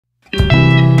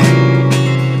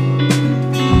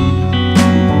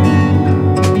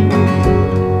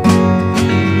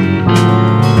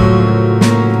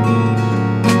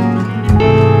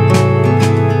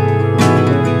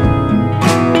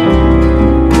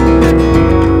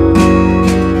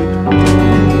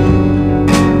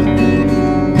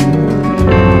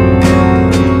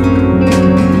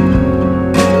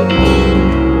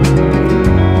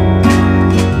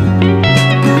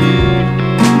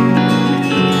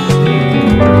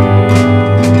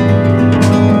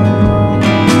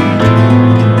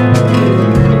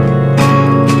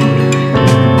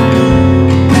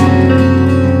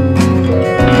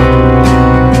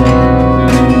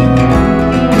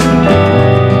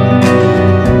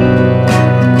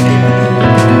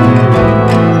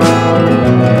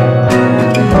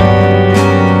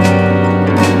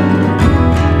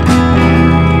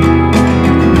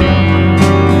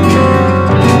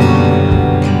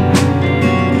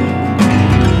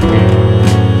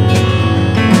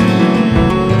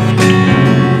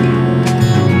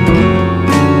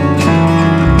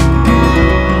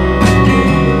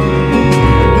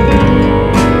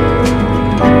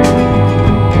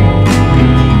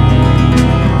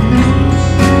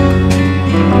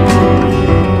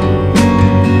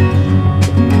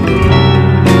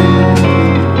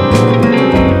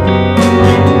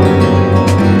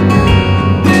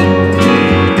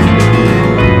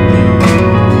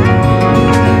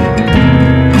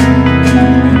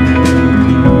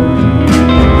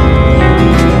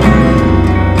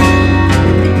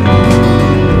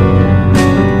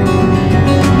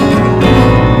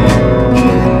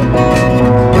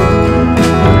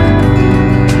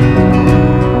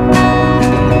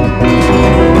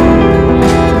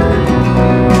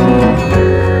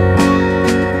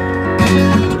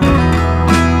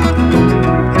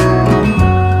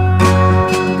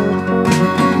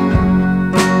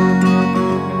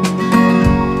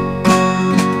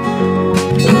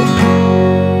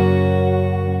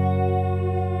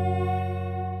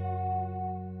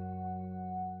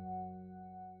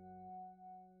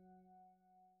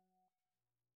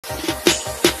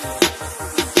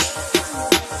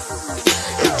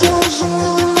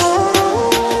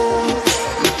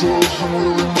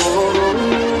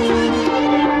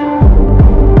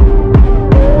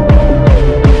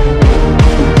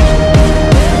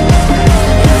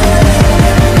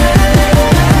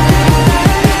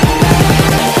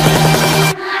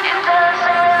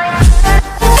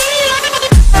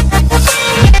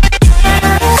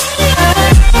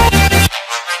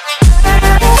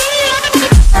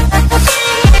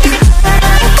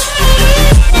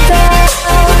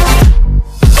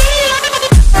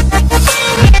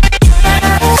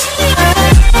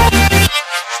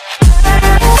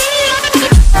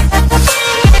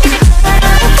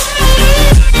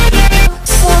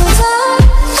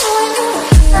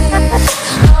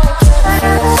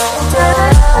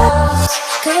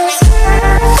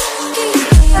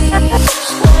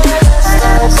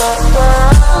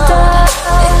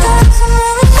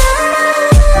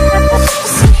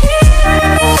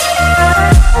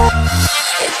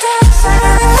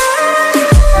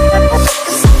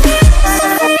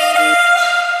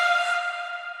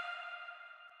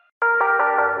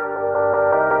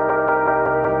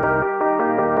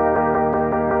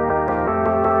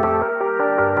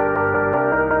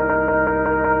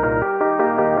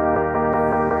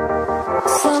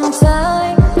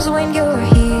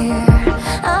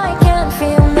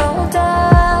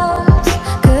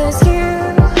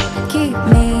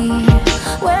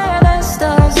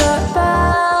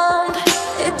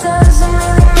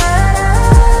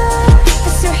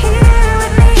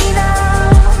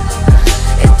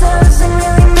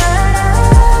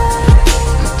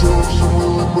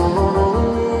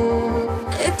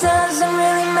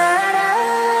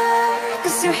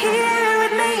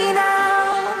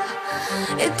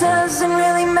doesn't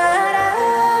really matter,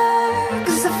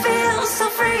 'cause I feel so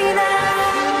free now.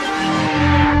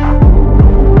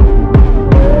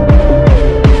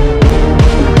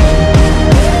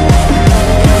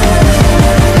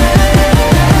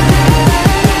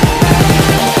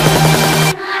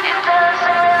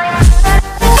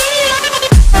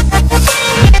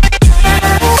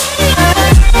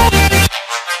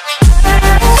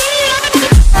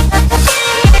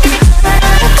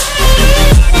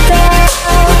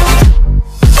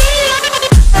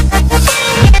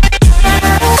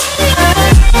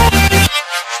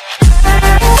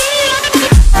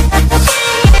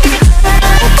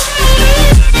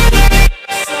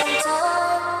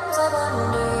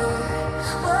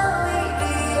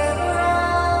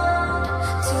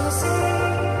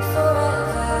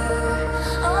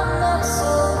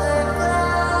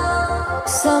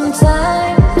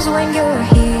 Sometimes when you're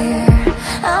here,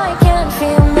 I can't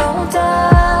feel no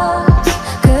doubt,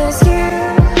 'cause you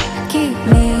keep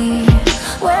me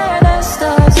where the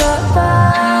stars are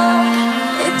bound.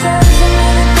 It doesn't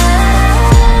really matter,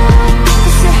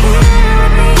 'cause you're here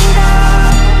with me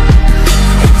now.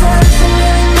 It doesn't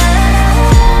really matter.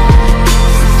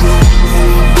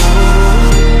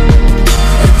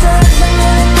 It doesn't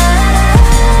really matter,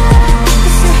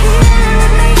 'cause you're here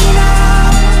with me now.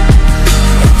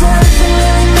 It doesn't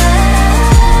really matter,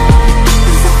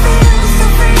 'cause I feel so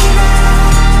free now.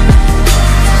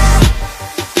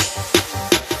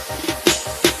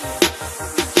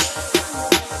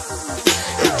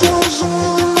 It doesn't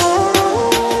really matter.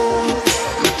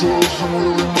 It doesn't really matter.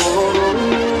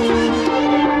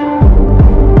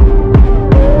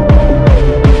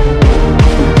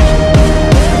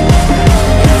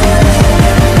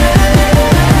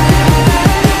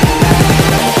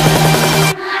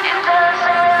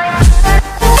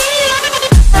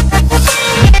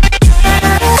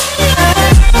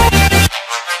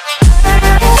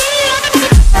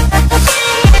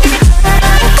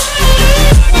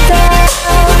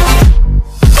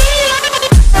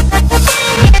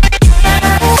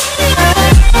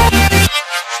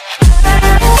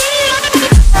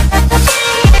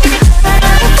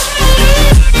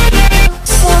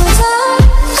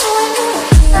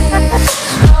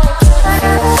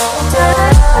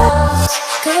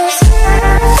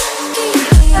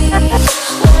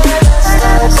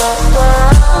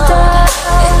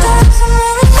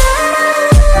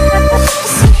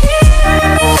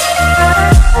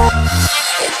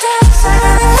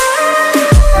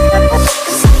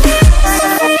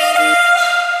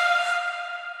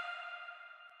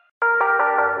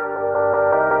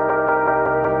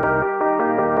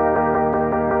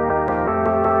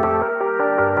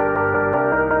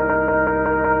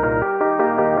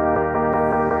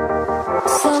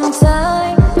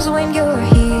 Sometimes when you're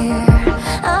here,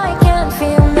 I can't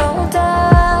feel no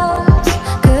doubt,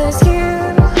 'cause you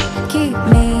keep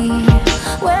me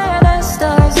where the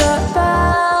stars are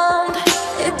bound.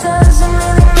 It doesn't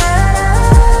really matter,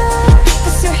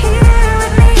 'cause you're here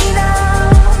with me now.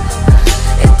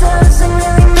 It doesn't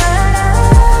really matter.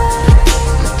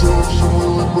 It doesn't really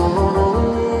matter.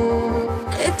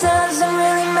 It doesn't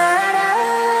really matter,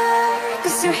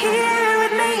 'cause you're here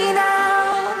with me now.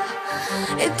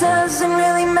 It doesn't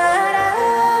really matter,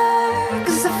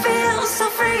 'cause I feel so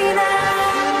free now.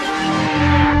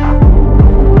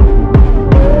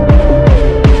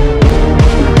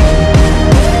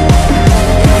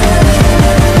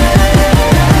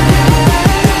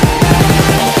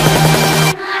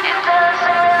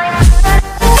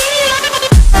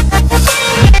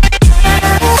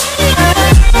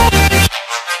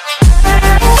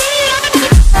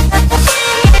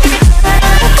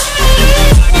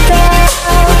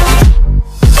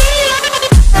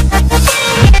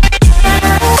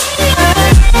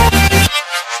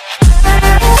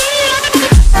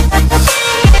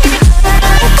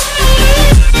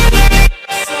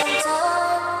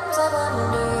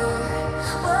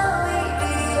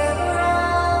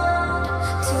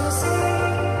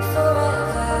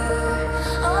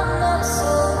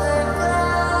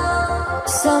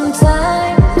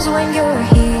 Sometimes when you're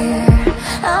here,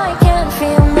 I can't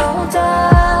feel no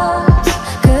doubt,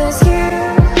 'cause you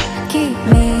keep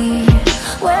me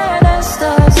where the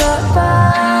stars are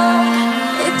bound.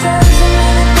 It doesn't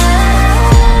really matter,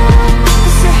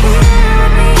 'cause you're here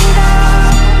with me now.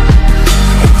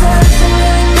 It doesn't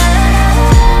really matter.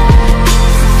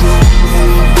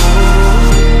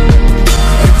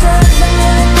 It doesn't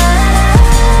really matter,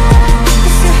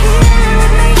 'cause you're here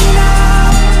with me now.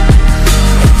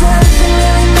 It doesn't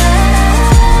really matter,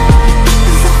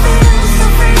 'cause I feel so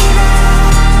free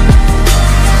now.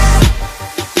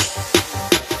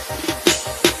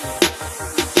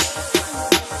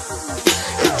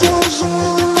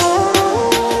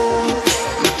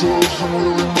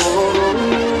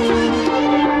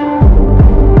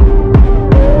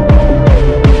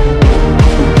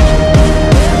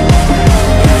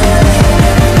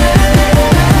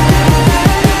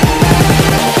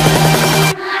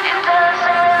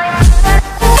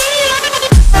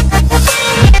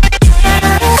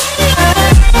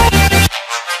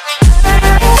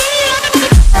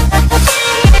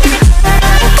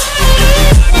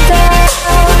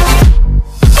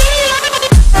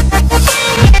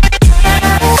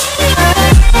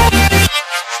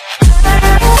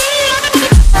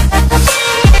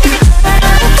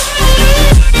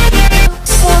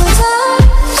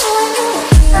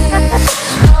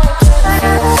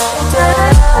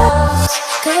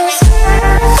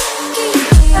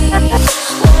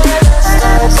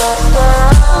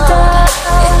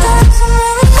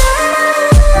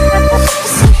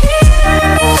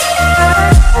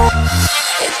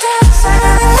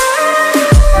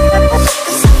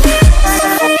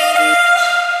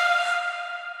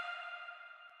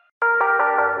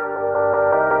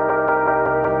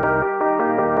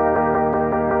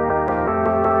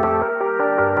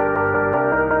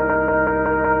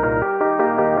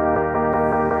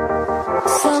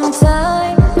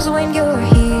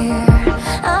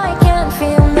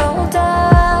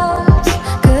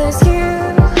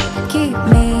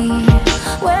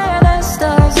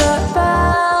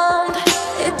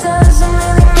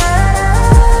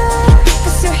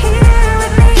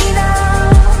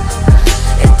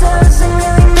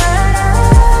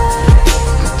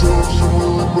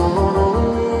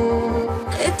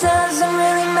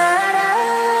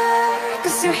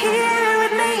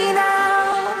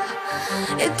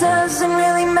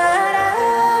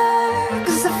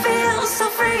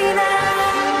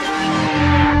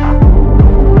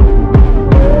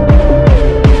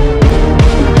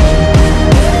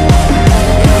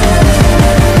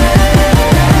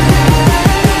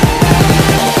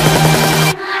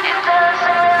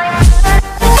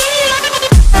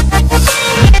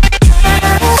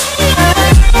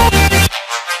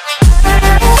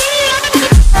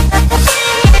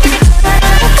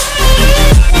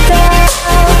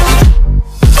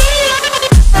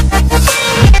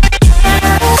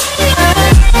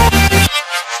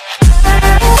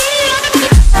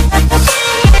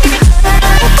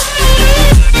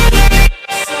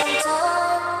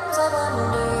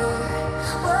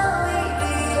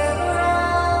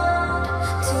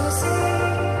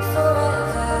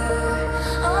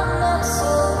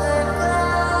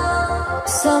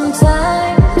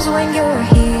 Sometimes when you're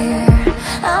here,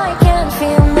 I can't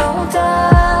feel no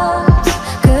doubt,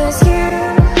 'cause you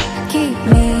keep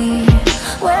me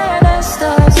where the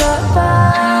stars are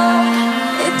bound.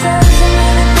 It doesn't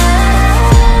really matter,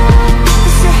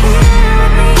 'cause you're here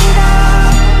with me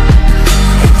now.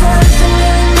 It doesn't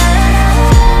really matter.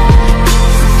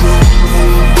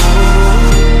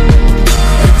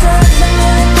 It doesn't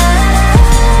really matter,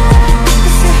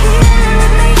 'cause you're here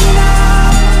with me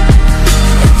now.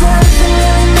 It doesn't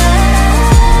really matter,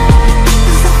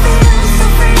 'cause I feel so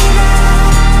free now.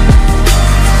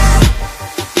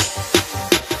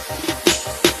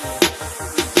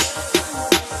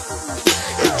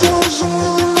 It doesn't really matter.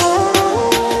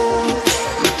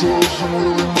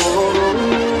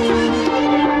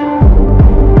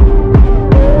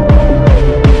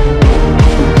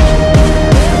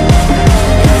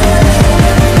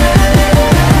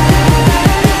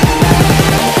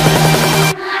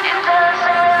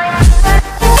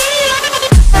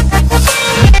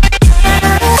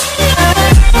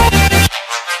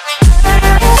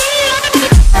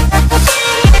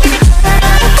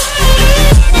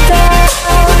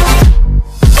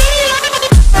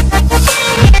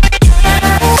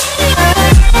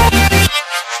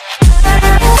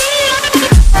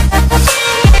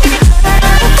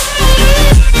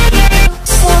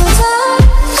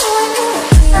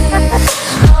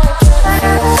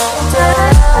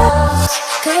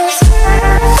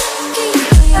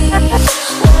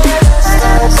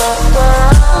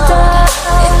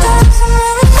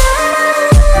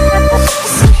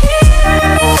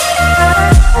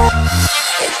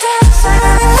 It doesn't really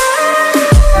matter.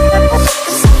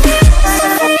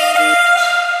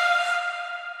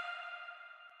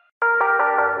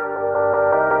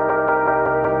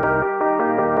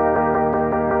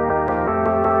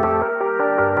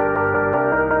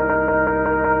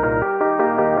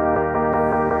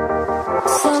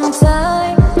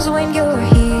 Sometimes when you're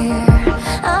here,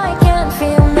 I can't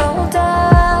feel no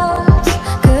doubt,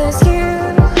 'cause you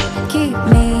keep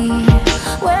me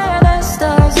where the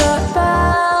stars are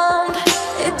bound.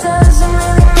 It doesn't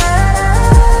really matter,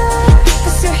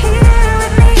 'cause you're here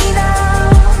with me now.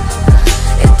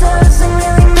 It doesn't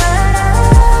really matter.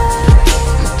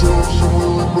 It doesn't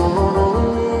really matter.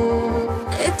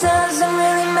 It doesn't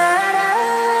really matter,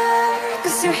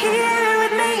 'cause you're here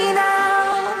with me now.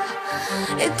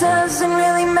 It doesn't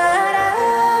really matter,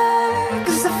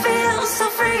 'cause I feel so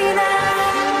free now.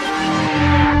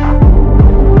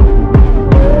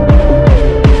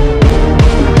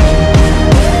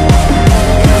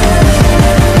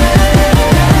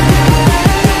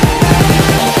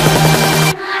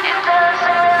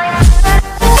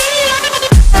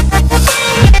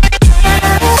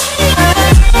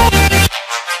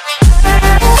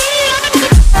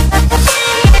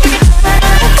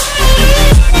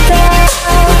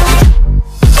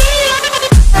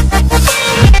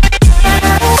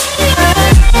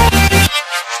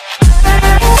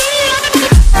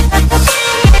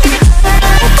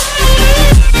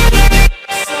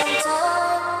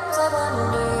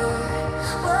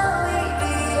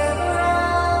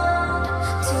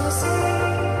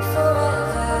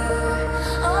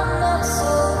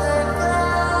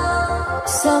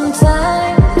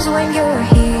 Sometimes when you're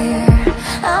here,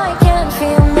 I can't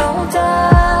feel no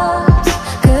doubt,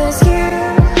 'cause you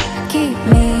keep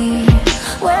me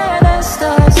where the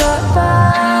stars are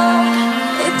bound.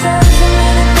 It doesn't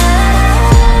really matter,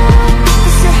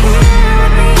 'cause you're here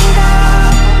with me now.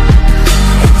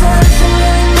 It doesn't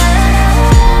really matter.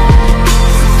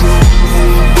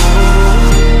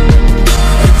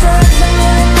 It doesn't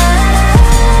really matter,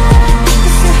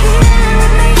 'cause you're here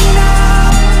with me now.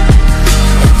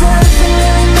 It doesn't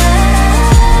really matter,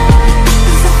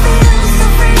 'cause I feel so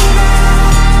free now.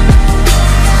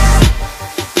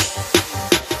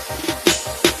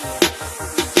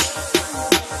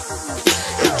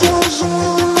 It doesn't really matter.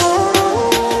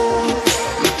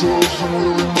 It doesn't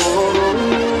really matter.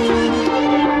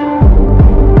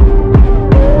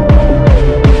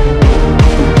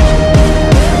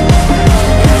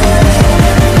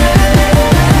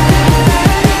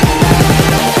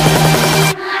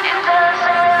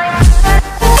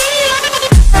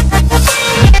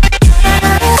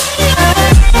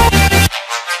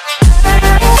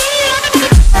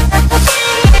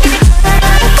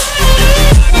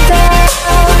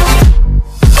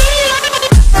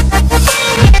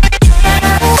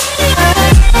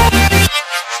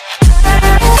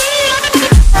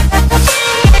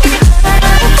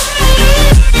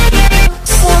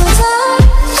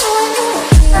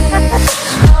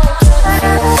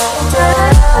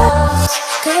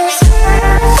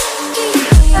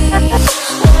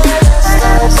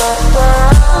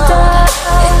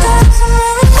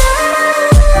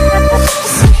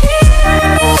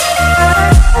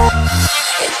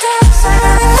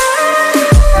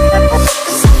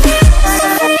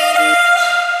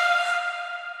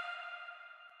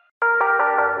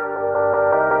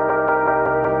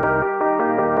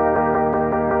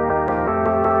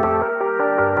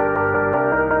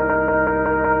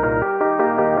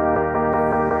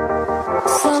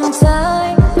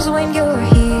 Sometimes when you're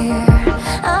here,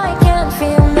 I can't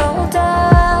feel no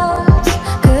doubt,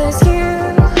 'cause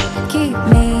you keep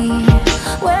me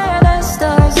where the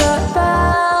stars are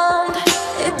bound.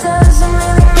 It doesn't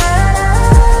really matter,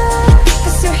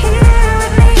 'cause you're here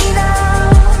with me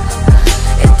now.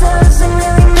 It doesn't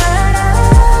really matter.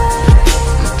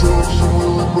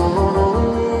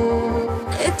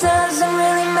 It doesn't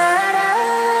really matter,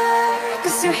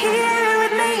 'cause you're here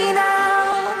with me now.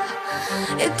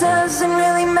 It doesn't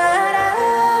really matter,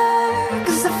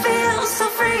 'cause I feel so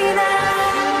free now.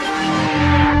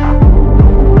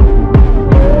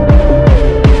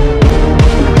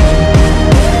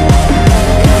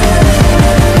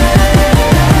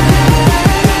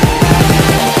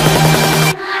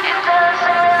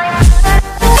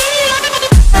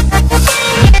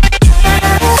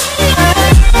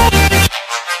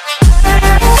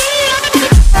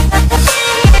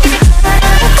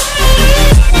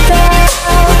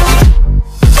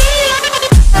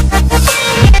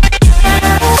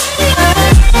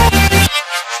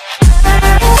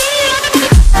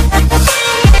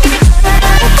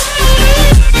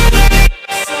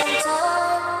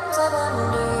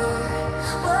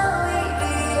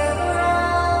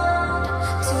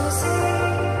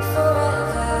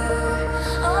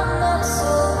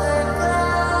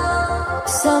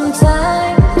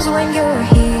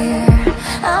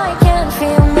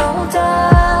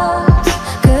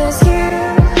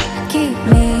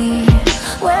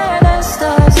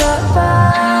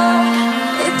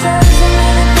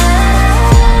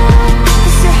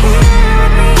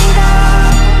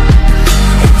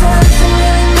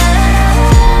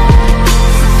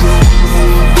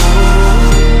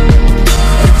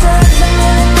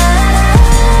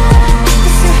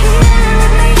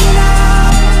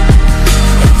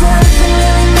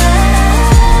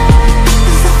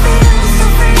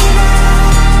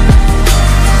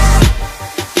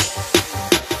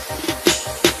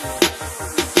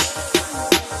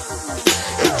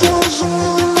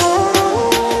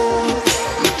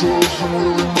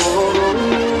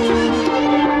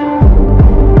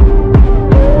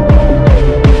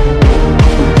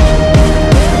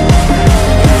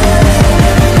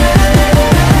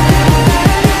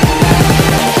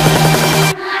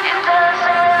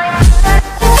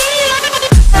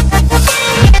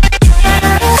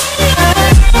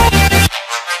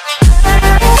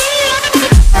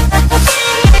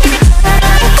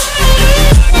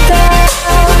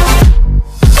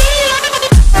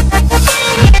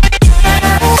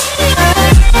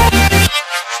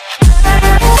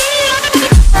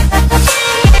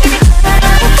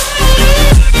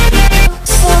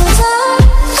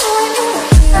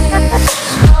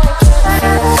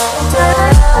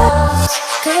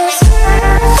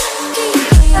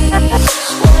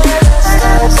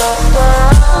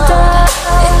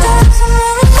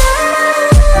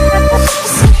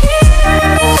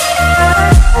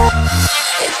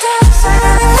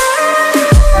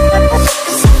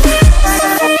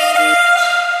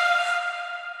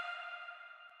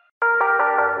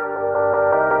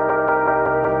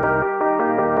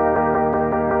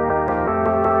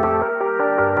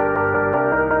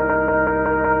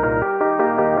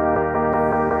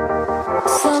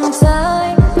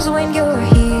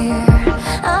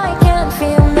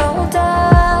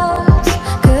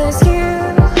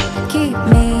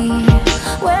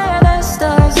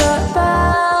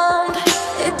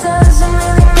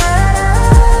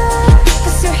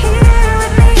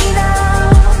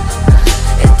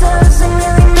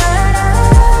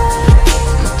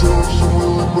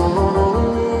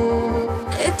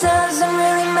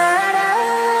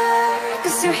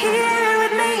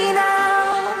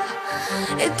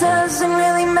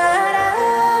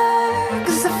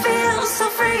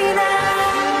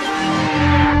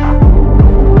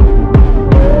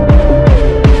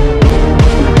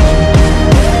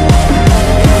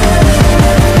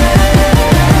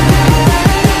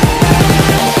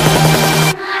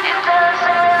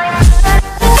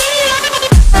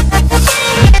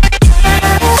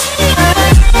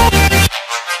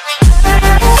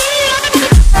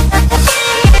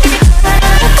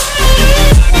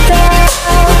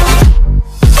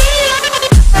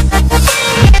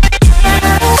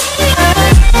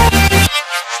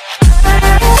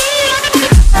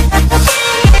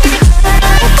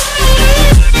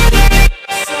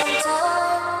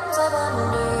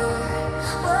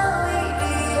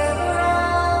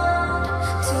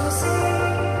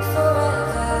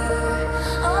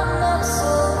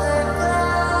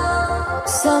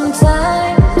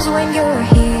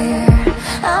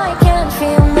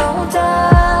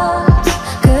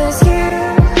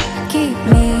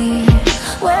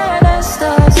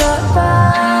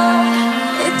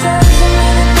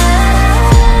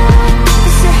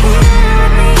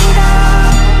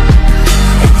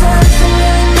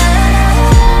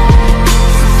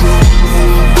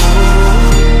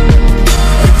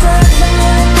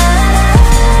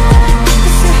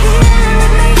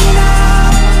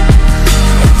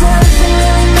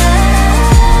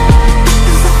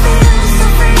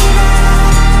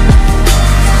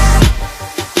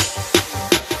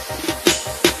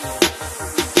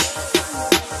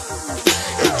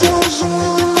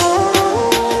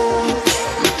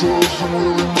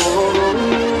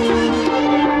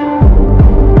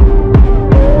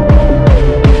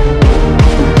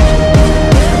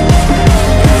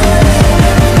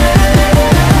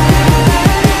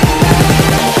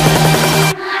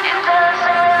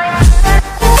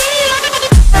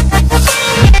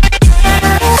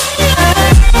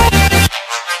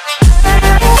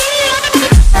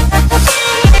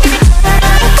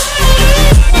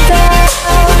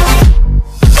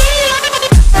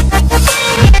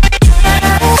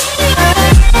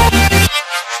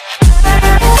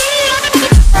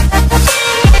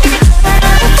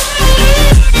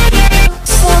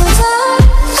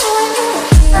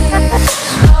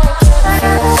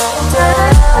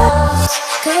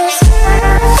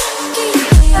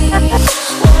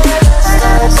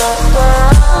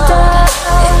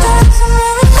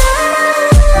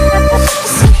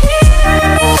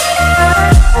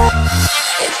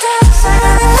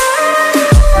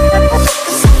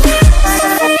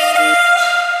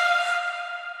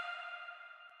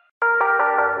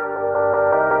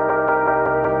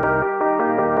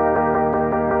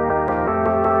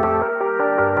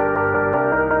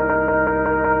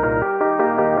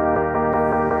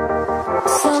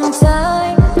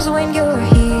 Sometimes when you're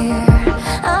here,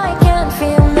 I can't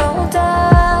feel no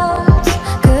doubt,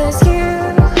 'cause you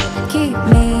keep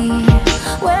me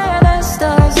where the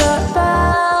stars are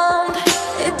bound.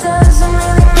 It doesn't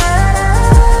really matter,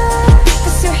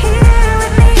 'cause you're here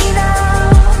with me now.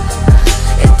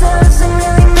 It doesn't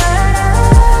really matter.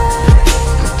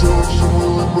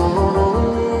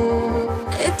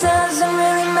 It doesn't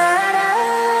really matter,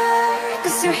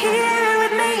 'cause you're here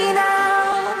with me now.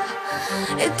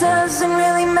 It doesn't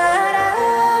really matter,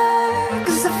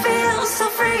 'cause I feel so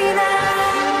free now.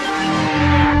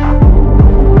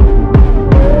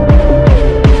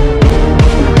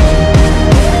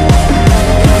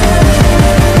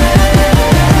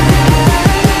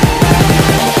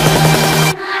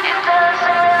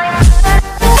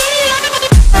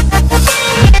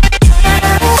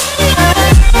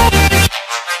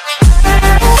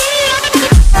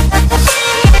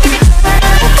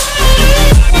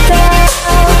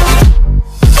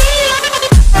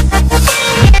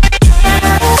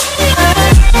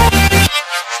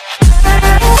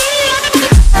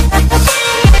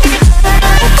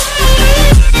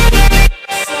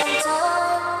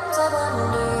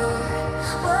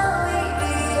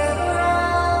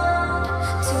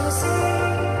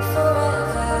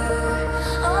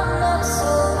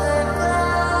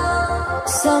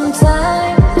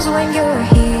 Sometimes when you're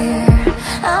here,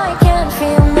 I can't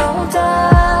feel no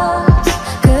doubt,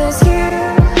 'cause you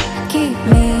keep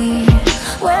me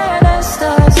where the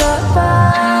stars are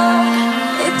bound.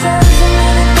 It doesn't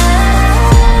really matter,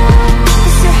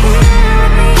 'cause you're here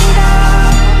with me now.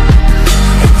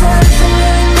 It doesn't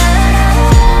really matter.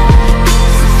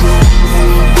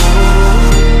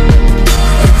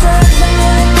 It doesn't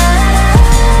really matter,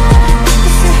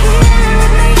 'cause you're here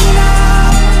with me now.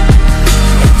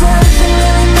 It doesn't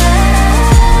really matter,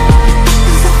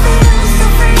 'cause I feel so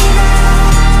free now.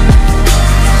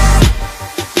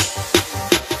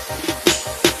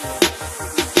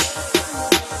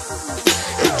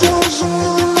 It doesn't really matter.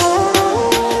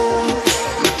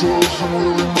 It doesn't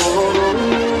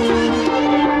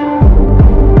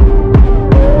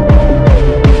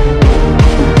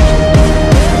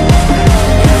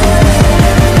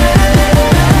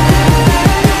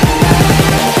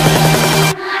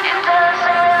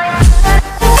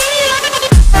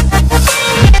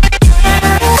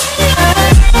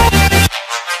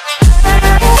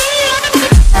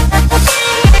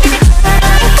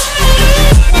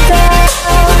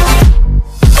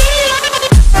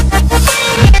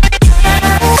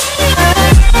matter.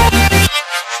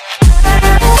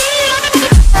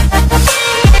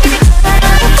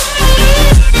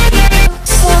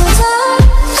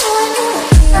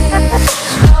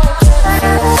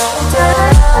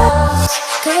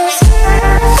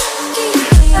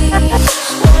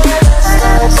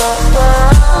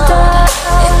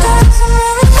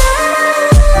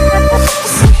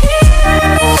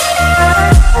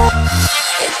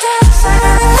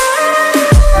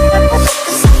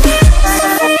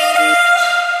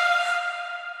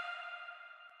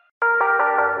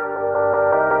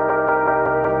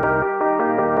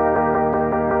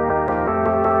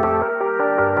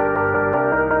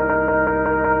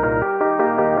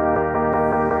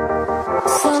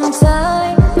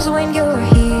 Sometimes when you're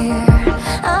here,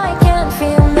 I can't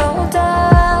feel no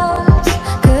doubt,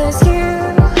 'cause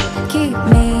you keep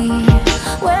me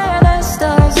where the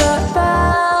stars are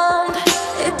bound.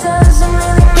 It doesn't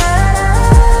really matter,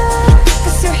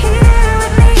 'cause you're here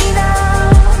with me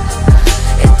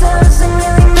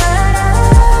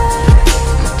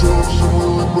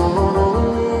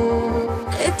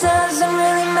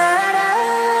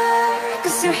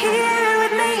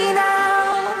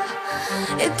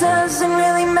It doesn't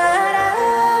really matter,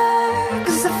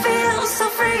 'cause I feel so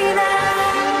free now.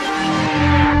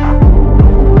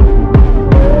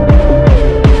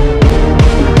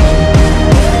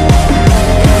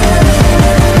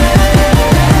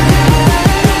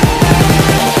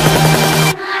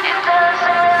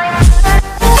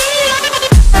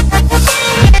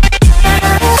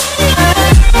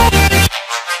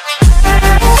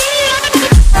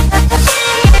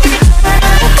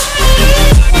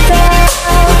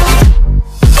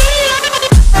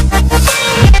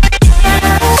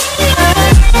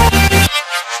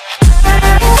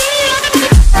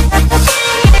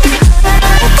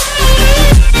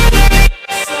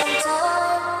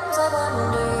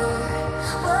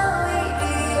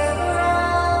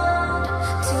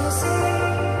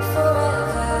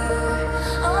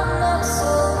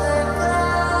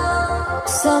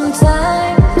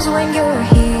 Sometimes when you're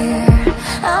here,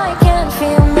 I can't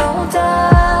feel no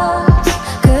doubt,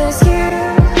 'cause you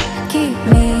keep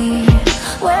me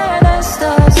where the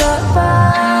stars are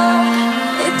bound.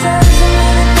 It doesn't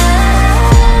really matter,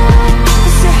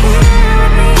 'cause you're here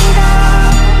with me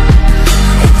now.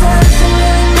 It doesn't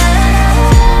really matter.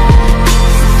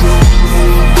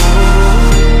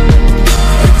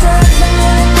 It doesn't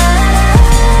really matter,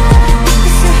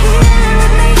 'cause you're here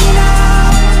with me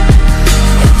now.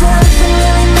 It doesn't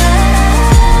really matter,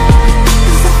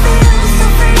 'cause I feel so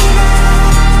free now.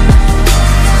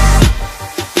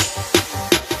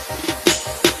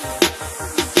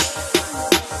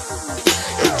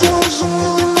 It doesn't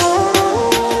really matter.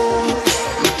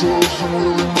 It doesn't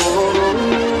really matter.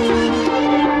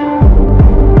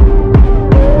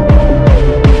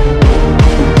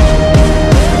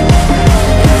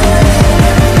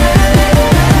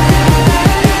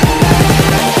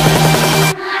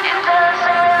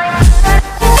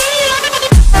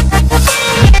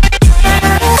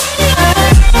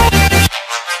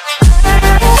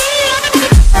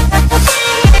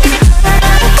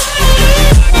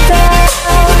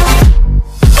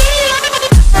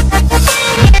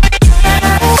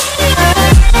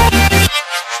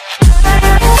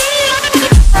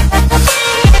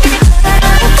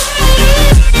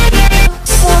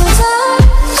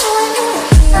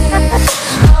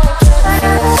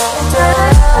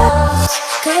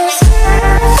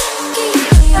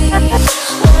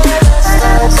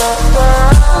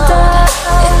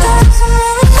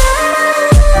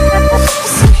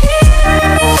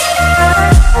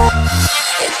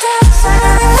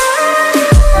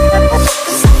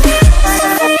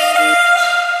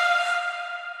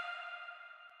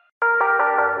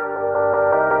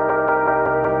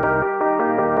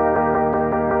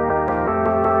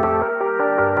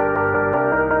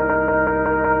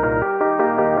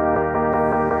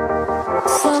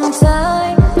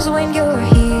 Sometimes when you're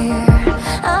here,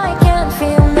 I can't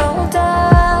feel no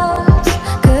doubt,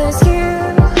 'cause you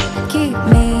keep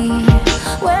me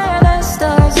where the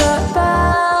stars are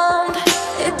bound.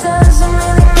 It doesn't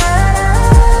really matter,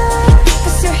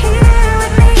 'cause you're here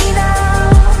with me now.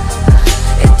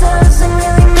 It doesn't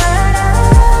really matter.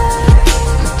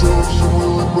 It doesn't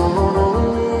really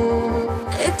matter.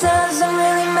 It doesn't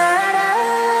really matter,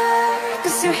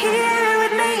 'cause you're here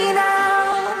with me now.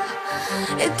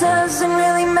 It doesn't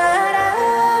really matter,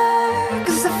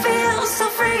 'cause I feel so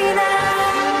free now.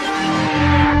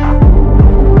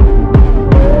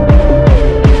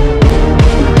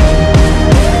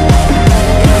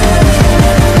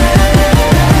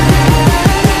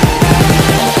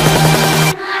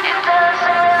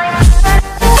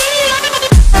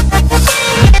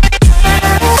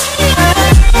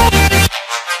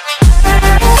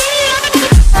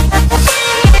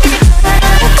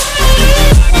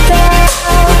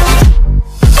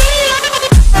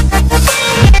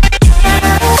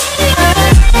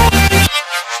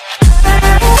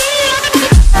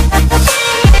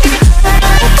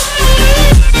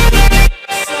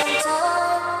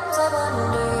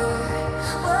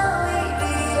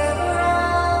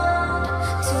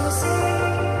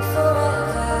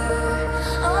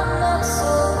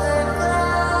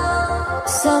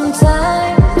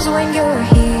 Sometimes when you're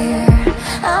here,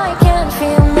 I can't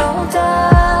feel no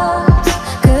doubt,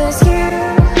 'cause you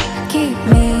keep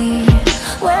me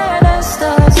where the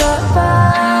stars are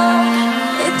bound.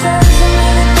 It doesn't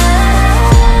really matter,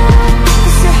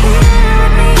 'cause you're here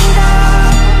with me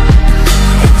now.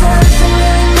 It doesn't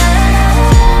really matter.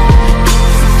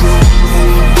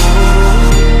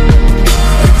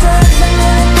 It doesn't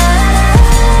really matter,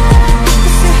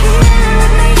 'cause you're here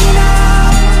with me now.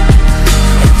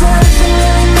 It doesn't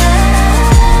really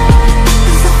matter.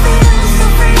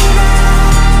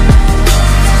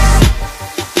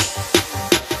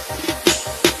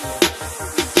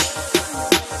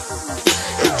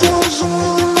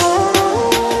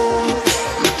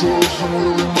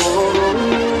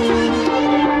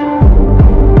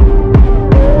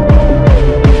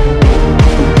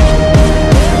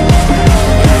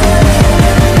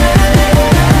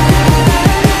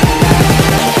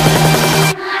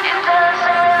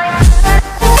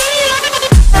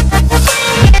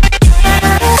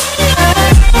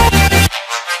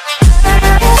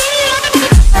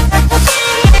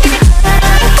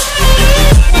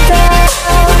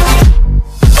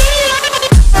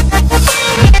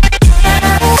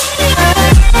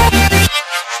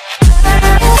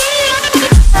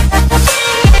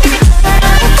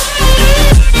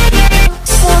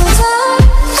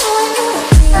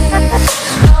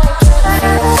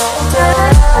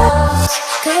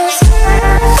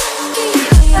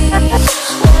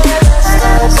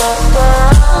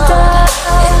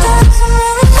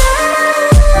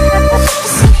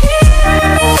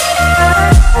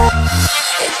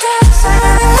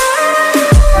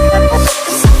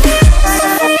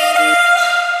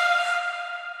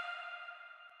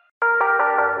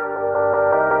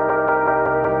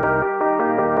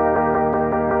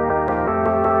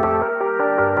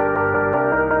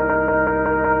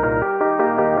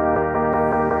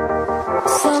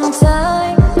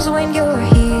 when you're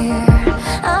here,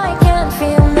 I can't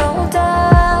feel no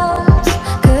doubts,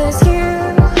 'cause you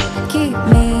keep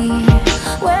me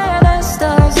where the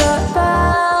stars are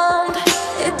bound.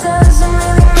 It doesn't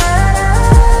really matter,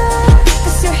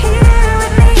 'cause you're here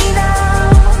with me now.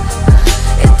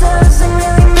 It doesn't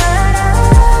really matter.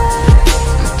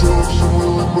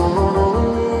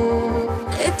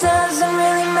 It doesn't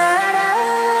really matter,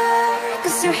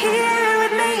 'cause you're here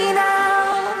with me now.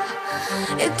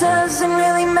 It doesn't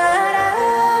really matter,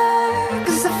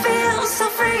 'cause I feel so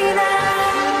free now.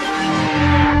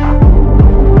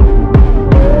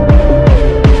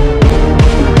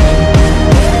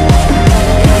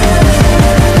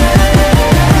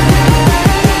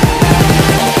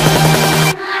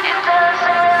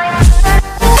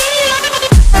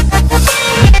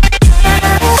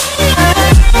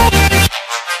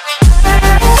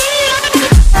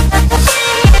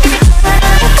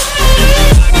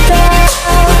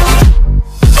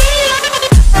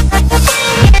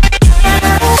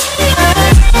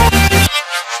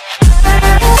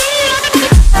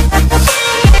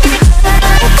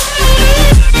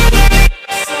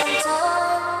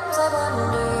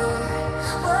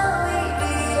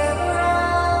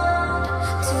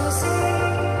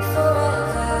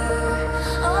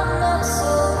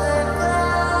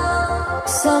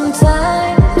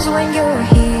 Sometimes when you're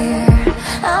here,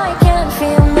 I can't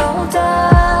feel no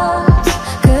doubts,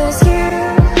 'cause you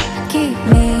keep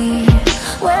me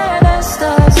where the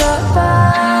stars are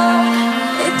bound.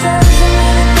 It doesn't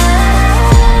really matter,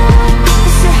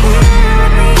 'cause you're here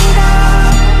with me now.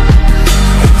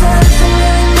 It doesn't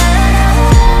really matter.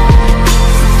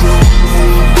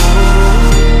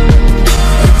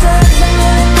 It doesn't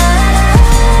really matter,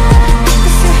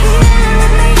 'cause you're here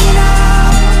with me now.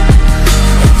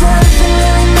 It doesn't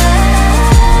really matter,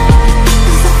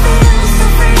 'cause I feel so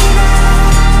free now.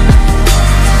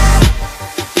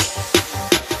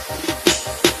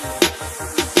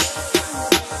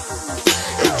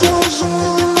 It doesn't really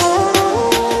matter.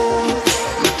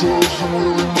 It doesn't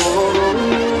really matter.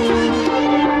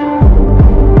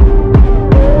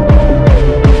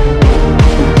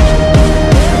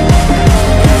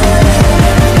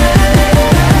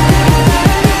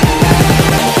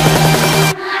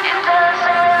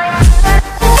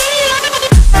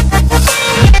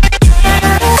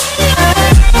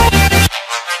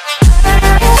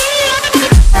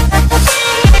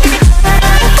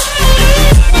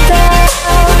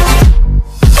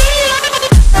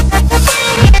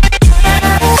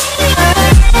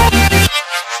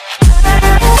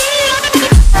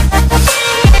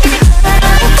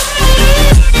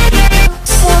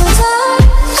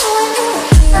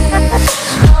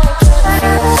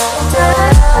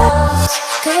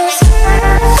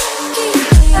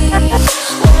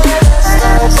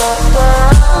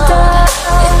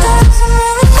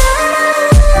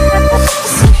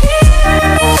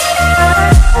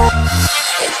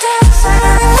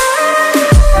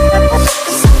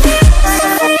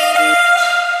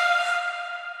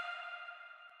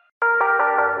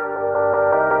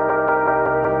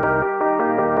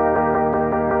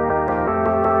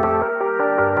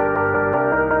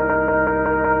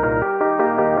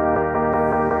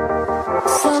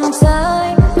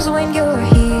 Sometimes when you're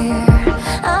here,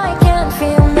 I can't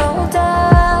feel no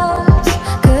doubts,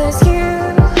 'cause you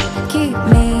keep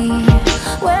me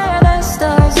where the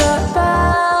stars are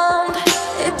bound.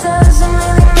 It doesn't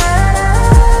really matter,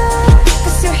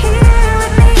 'cause you're here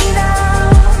with me now.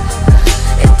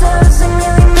 It doesn't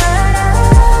really matter.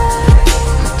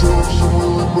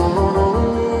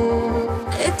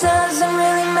 It doesn't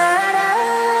really matter,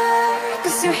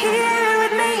 'cause you're here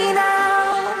with me now.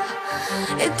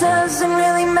 It doesn't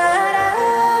really matter,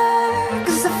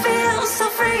 'cause I feel so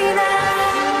free now.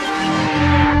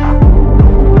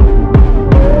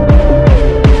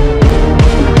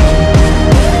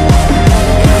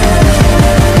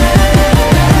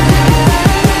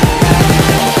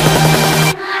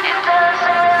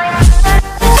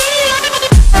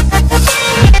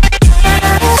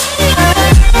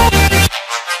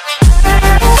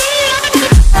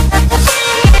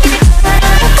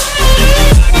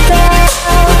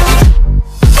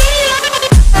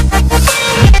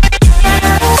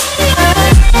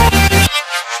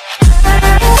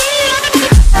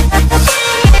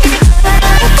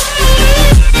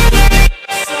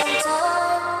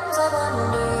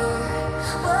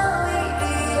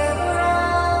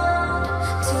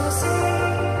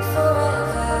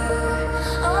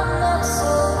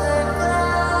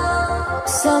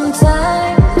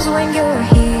 Sometimes when you're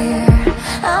here,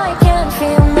 I can't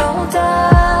feel no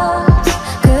doubts,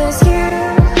 'cause you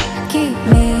keep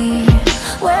me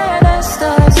where the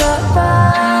stars are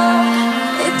bound.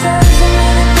 It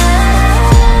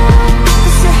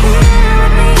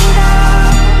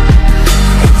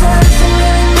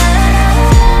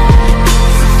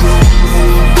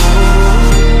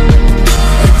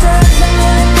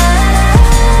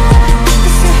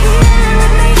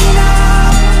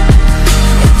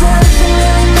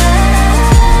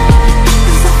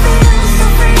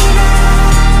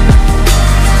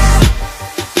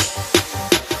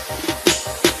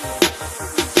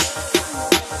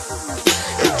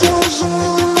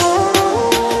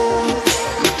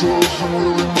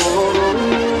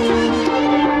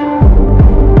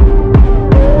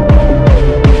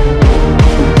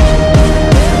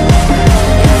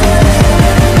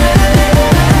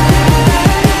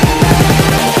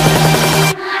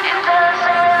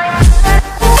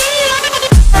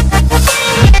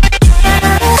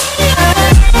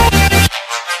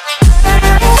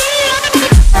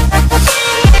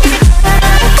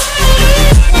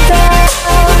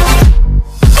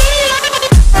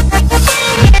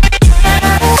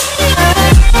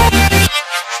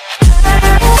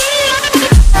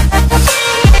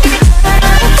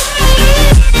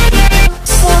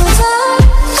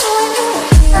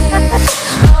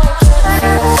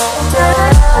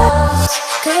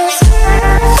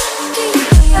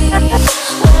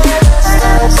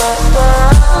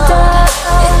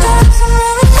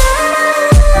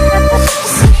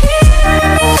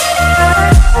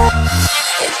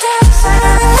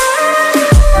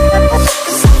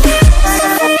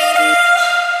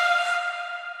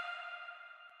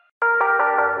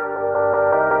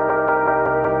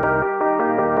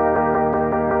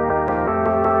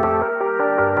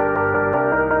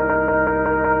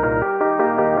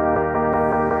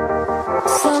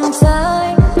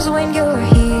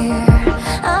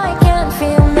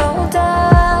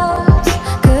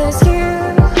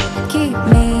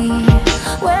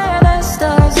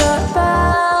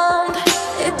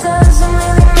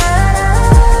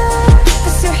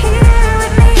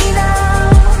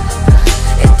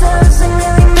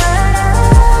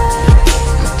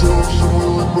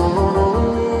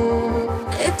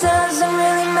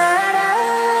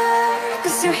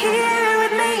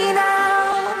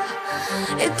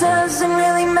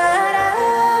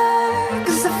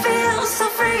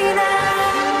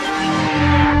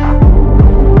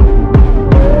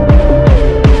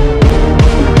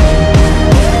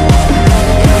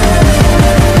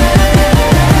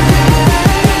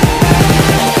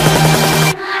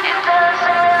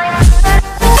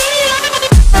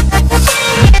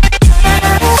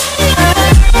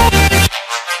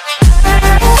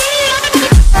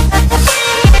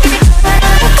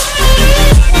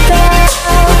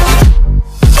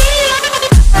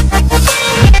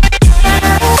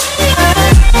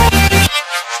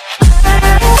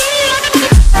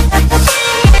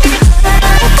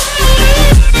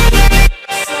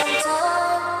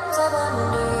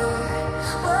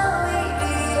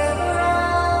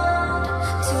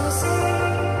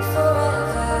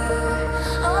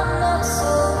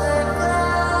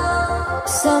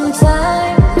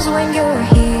Sometimes when you're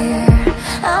here,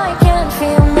 I can't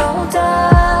feel no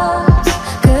doubts,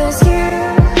 'cause you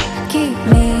keep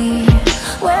me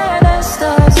where the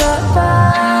stars are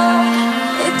bound.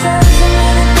 It doesn't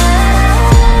really matter,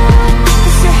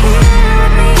 'cause you're here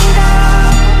with me now.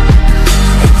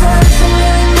 It doesn't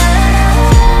really matter.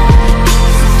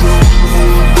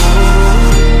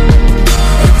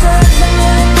 It doesn't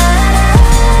really matter,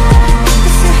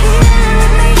 'cause you're here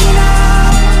with me now.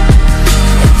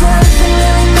 It doesn't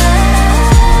really matter,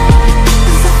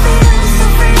 'cause I feel so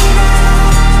free now.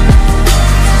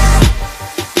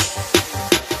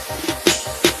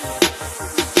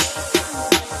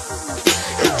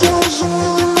 It doesn't really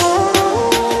matter.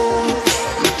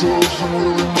 It doesn't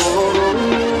really matter.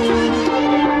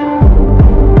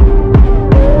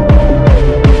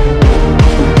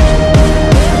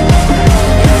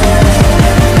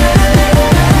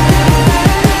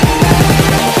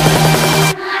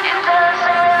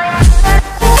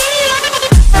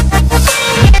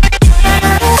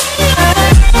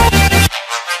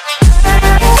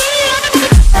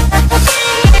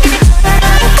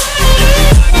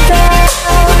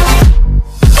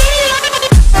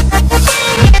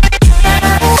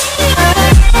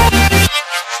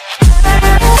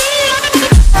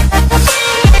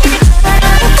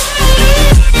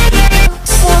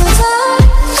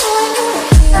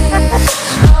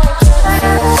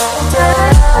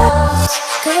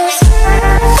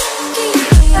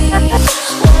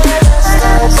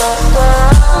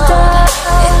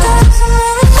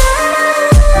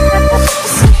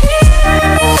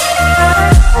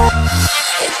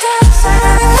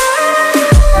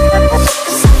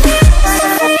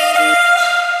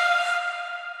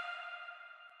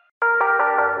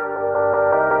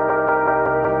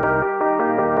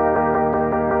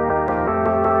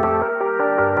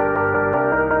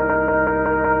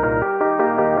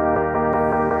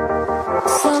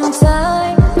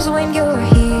 Sometimes when you're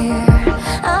here,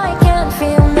 I can't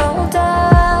feel no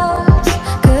doubts,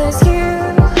 'cause you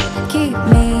keep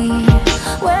me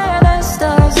where the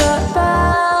stars are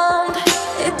bound.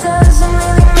 It doesn't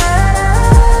really matter,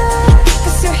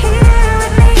 'cause you're here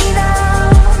with me now.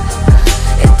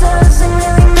 It doesn't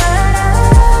really matter.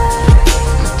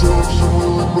 It doesn't really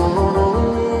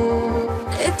matter.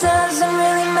 It doesn't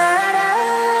really matter,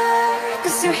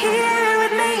 'cause you're here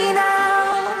with me now.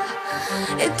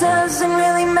 It doesn't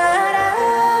really matter,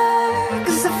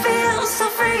 'cause I feel so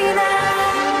free now.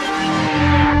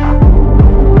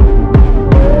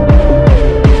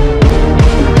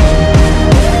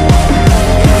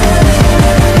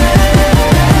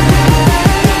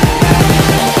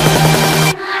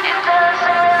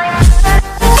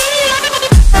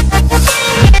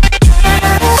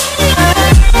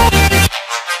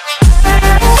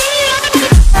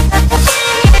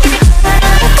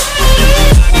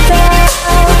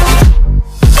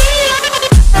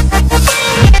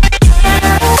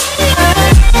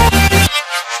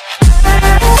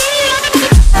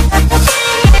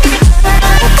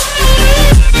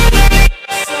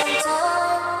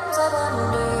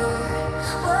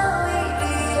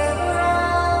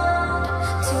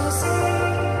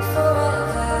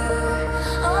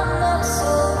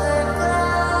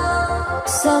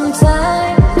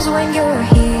 Sometimes when you're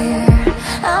here,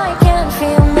 I can't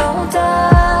feel no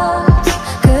doubts,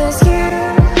 'cause you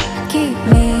keep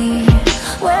me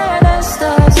where the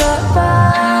stars are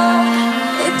bound.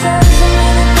 It doesn't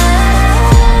really matter,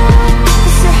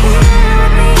 'cause you're here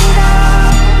with me now.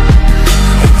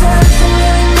 It doesn't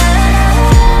really matter.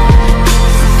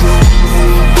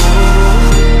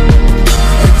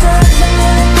 It doesn't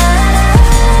really matter,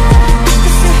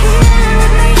 'cause you're here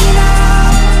with me now.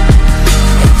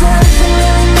 It doesn't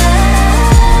really matter,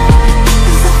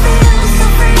 'cause I feel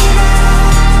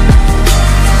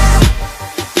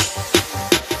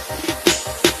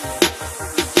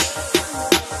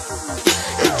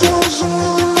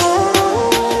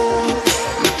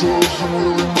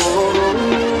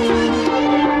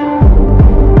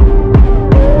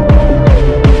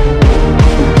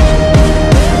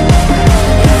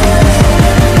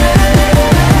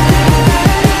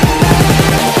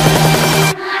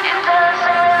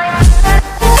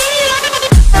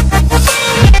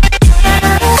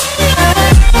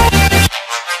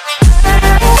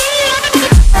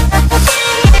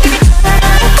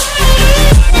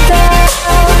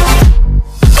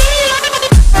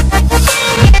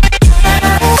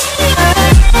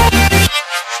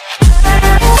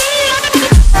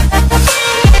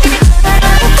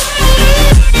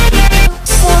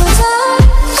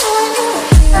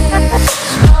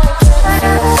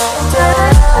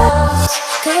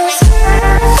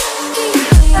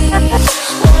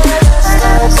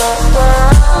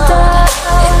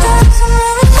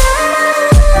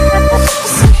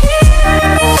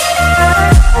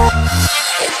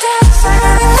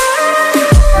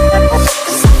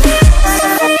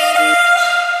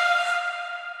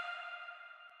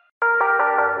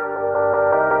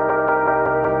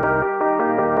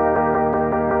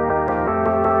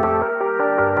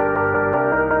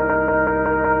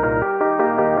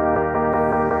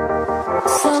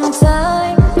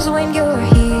Sometimes when you're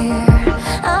here,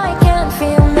 I can't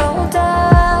feel no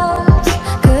doubt,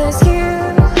 'cause you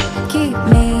keep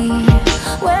me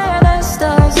where the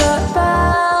stars are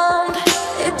bound.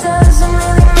 It doesn't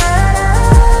really matter,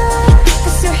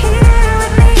 'cause you're here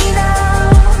with me now.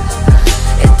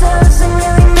 It doesn't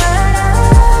really matter.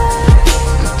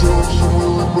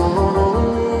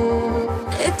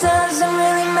 It doesn't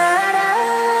really matter,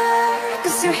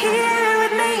 'cause you're here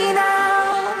with me now.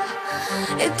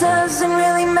 It doesn't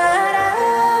really matter,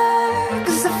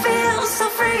 'cause I feel so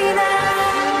free now.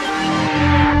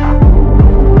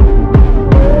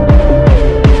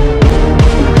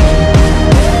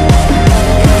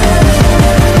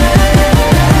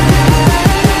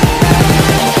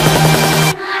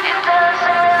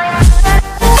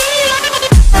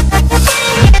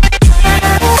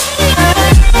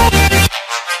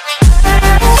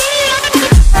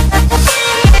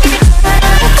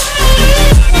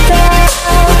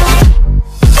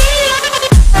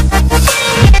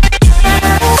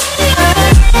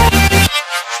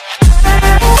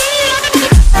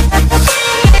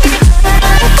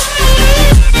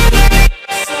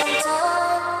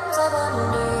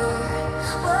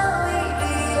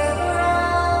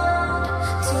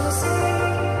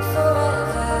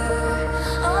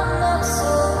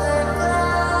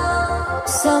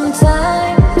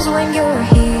 Sometimes when you're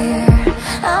here,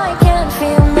 I can't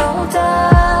feel no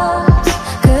doubt,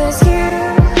 'cause you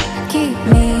keep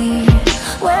me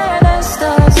where the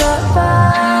stars are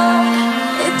bound.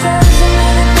 It doesn't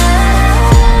really matter,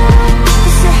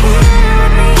 'cause you're here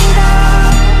with me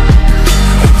now.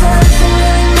 It doesn't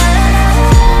really matter.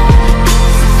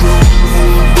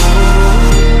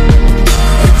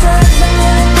 It doesn't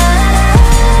really matter,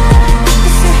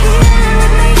 'cause you're here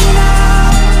with me now.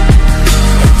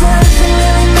 It doesn't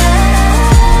really matter,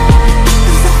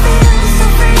 'cause I feel so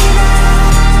free now.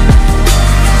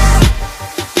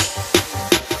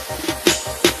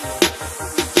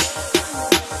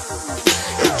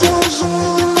 It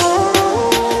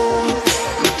doesn't really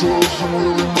matter. It doesn't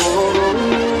really matter.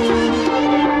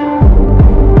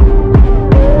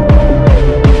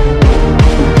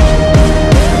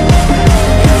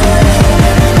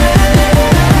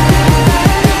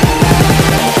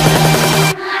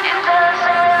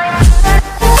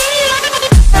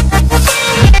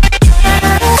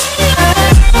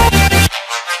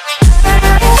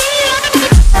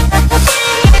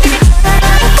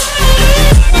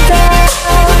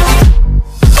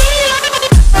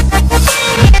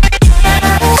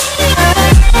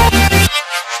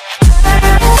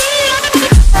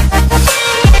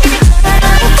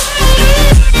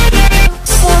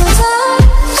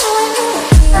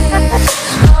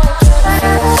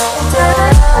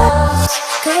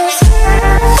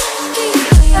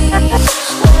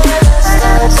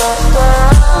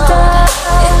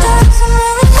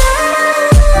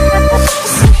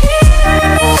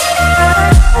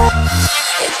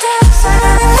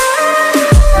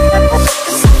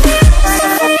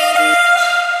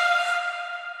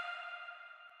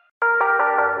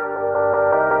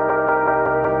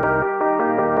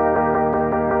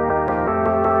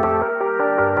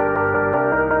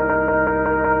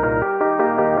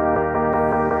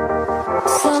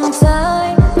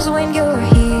 Sometimes when you're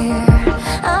here,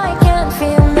 I can't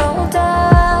feel no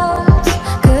doubt,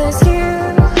 'cause you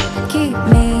keep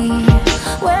me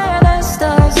where the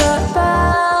stars are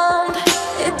bound.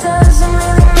 It doesn't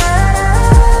really matter,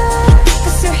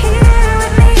 'cause you're here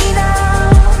with me now.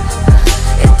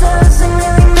 It doesn't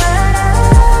really matter.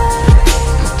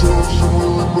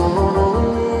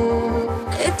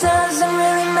 It doesn't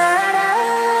really matter,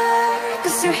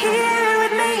 'cause you're here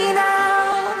with me now.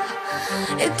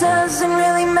 It doesn't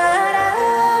really matter,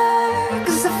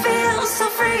 'cause I feel so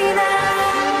free now.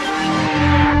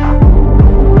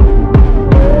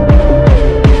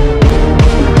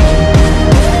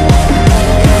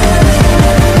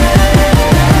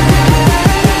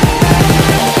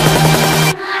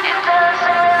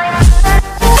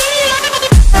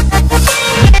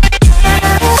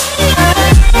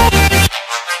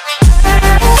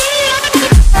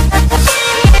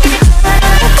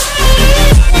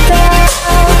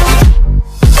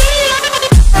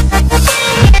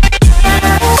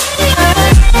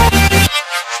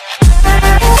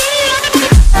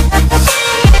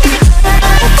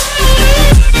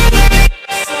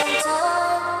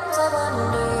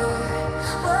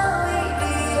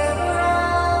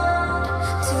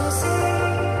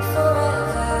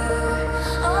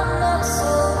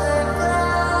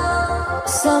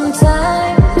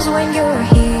 Sometimes when you're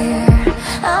here,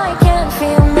 I can't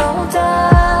feel no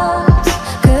doubt,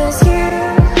 'cause you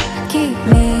keep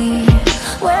me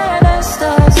where the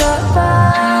stars are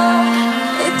bound.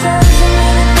 It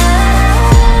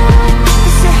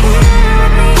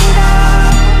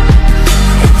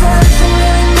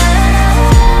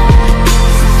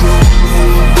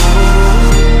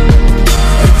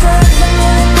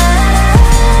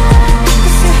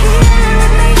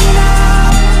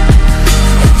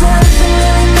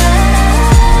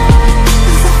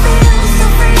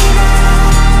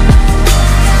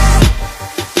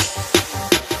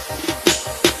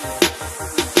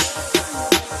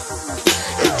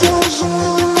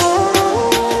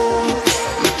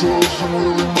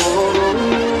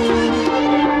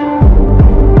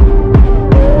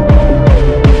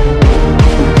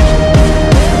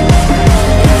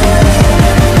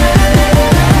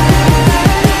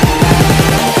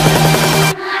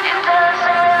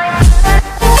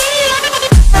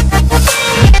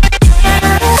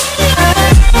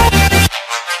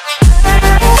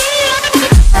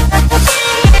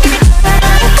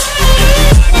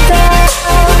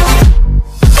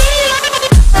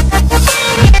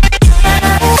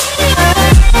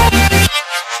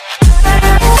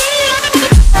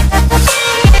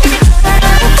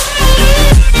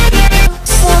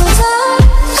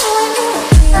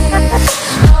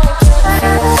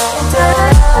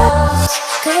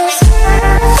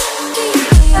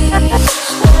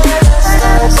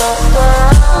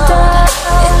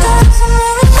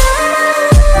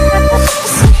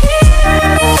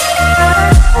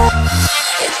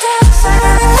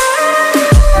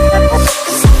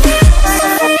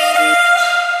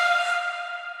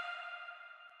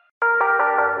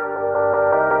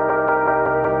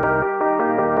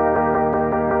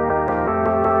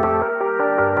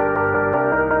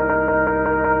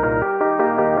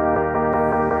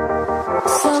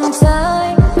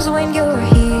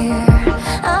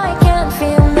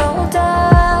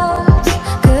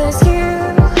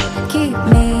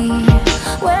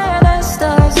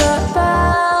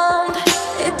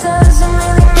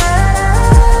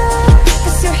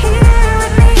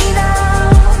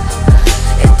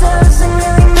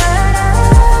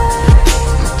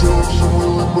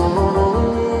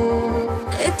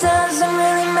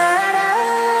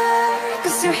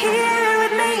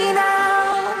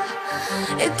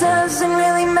It doesn't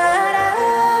really matter,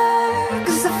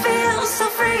 'cause I feel so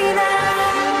free now.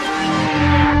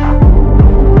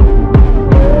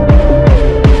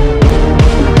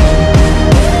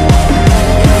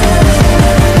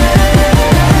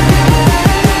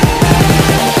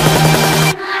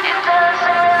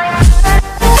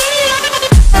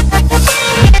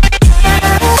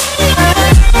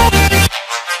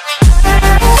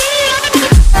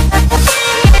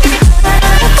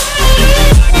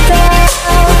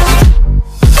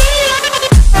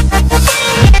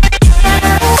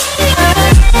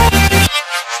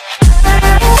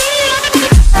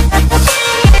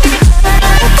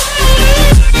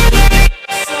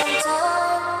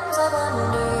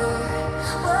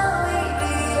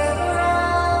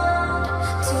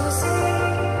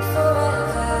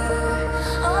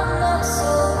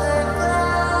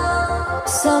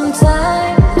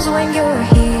 Sometimes when you're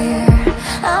here,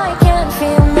 I can't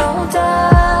feel no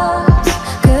doubt,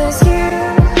 'cause you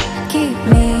keep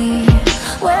me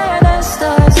where the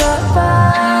stars are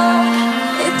bound.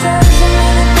 It doesn't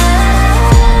really matter,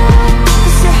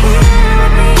 'cause you're here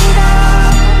with me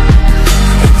now.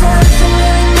 It doesn't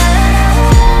really matter.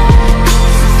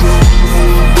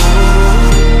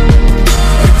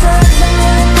 It doesn't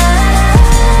really matter,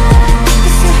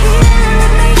 'cause you're here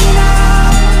with me now.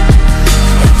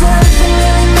 It doesn't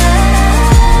really matter,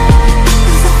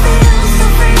 'cause I feel so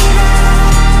free now.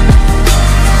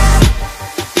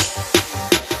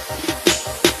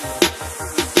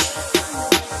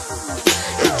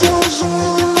 It doesn't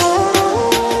really matter.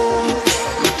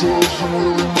 It doesn't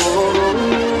really matter.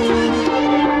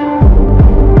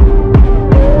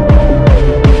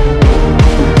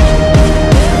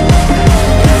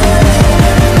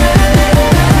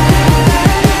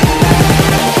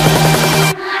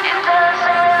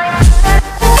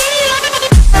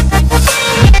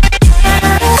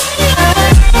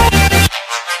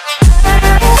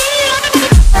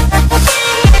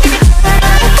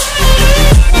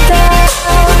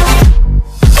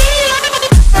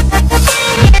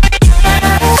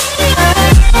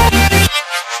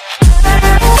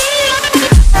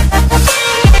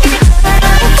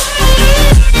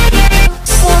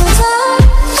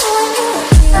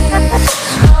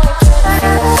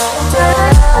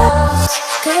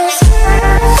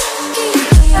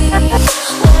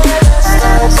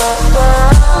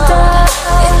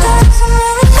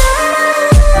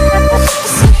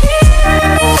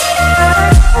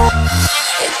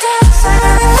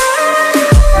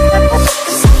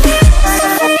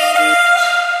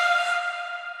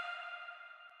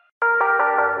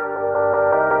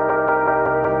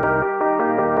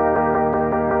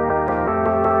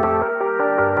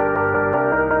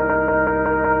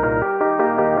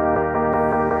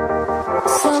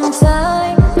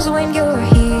 Sometimes when you're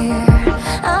here,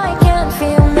 I can't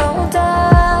feel no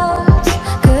doubt,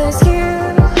 'cause you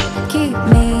keep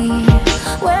me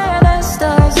where the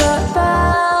stars are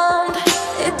bound.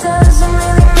 It doesn't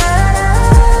really matter,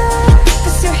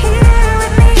 'cause you're here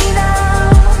with me now.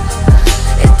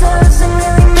 It doesn't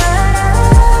really matter.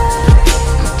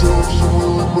 It doesn't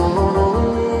really matter.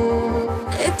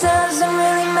 It doesn't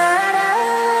really matter,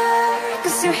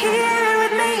 'cause you're here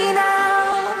with me now.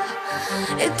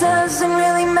 It doesn't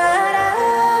really matter.